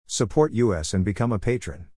Support us and become a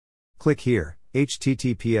patron. Click here,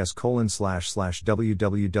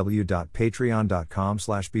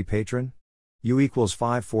 https://www.patreon.com/bepatron. U equals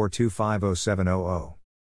 542507000.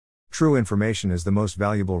 True information is the most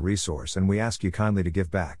valuable resource and we ask you kindly to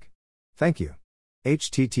give back. Thank you.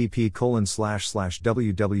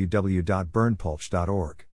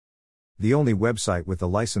 http://www.burnpulch.org. The only website with the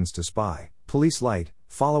license to spy, police light.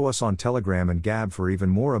 Follow us on Telegram and Gab for even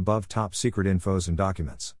more above top secret infos and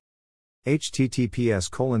documents.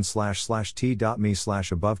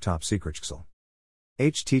 https://t.me/abovetopsecretxl.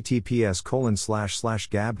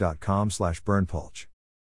 https://gab.com/burnpulch.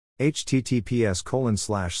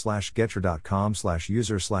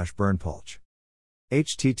 https://getter.com/user/burnpulch.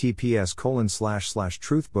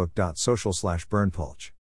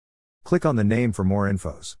 https://truthbook.social/burnpulch. Click on the name for more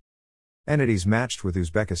infos. Entities matched with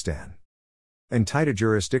Uzbekistan. Entita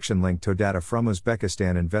jurisdiction link to data from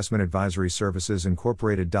Uzbekistan Investment Advisory Services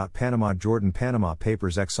Incorporated. Panama Jordan Panama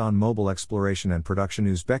Papers Exxon Mobil Exploration and Production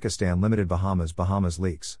Uzbekistan Limited Bahamas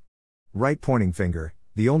leaks. Right pointing finger,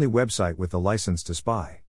 the only website with the license to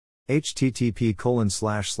spy.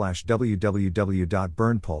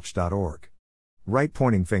 http://www.burnpulch.org. Right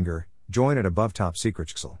pointing finger, join at above top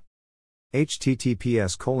secretxl.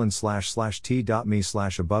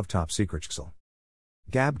 https://t.me/abovetopsecretxl.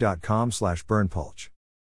 gab.com/burnpulch.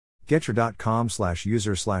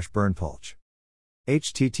 getter.com/user/burnpulch.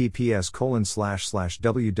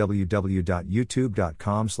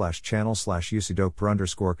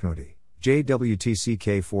 https://www.youtube.com/channel/ucdokper_knuti,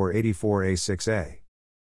 JWTCK484A6A.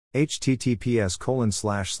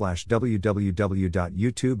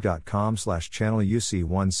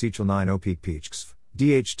 https://www.youtube.com/channel-UC1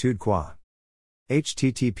 DH2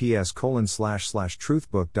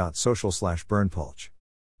 https://truthbook.social/burnpulch.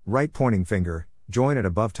 Right pointing finger, join at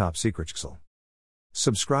above top secretxl.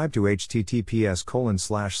 Subscribe to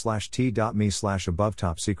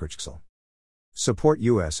https://t.me/abovetopsecretxl. Support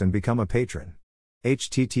us and become a patron.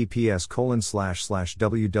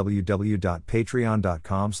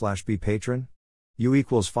 https://www.patreon.com/bepatron. U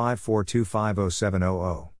equals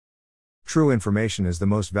 542507000. True information is the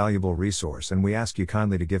most valuable resource and we ask you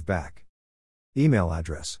kindly to give back. Email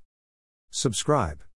address. Subscribe.